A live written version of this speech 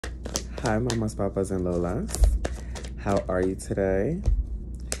Hi, mamas, papas, and lolas. How are you today?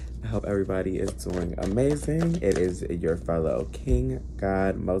 I hope everybody is doing amazing. It is your fellow King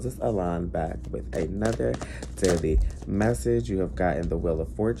God Moses Alan back with another daily message. You have gotten the Wheel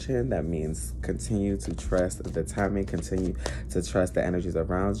of Fortune. That means continue to trust the timing, continue to trust the energies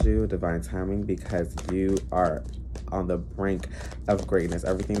around you, divine timing, because you are on the brink of greatness.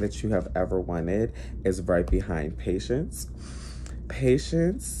 Everything that you have ever wanted is right behind patience.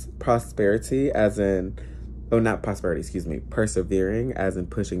 Patience, prosperity, as in, oh, not prosperity, excuse me, persevering, as in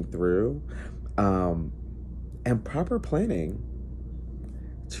pushing through, and proper planning.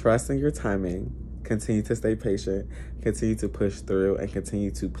 Trusting your timing, continue to stay patient, continue to push through, and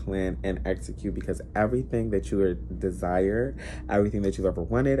continue to plan and execute, because everything that you desire, everything that you've ever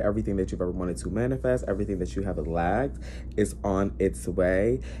wanted, everything that you've ever wanted to manifest, everything that you have lacked is on its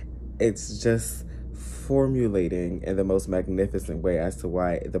way. It's just formulating in the most magnificent way as to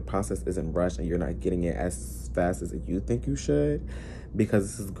why the process isn't rushed and you're not getting it as fast as you think you should, because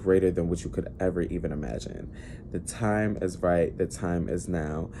this is greater than what you could ever even imagine. The time is right, the time is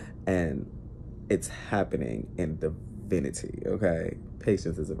now, and it's happening in divinity, okay?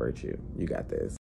 Patience is a virtue. You got this.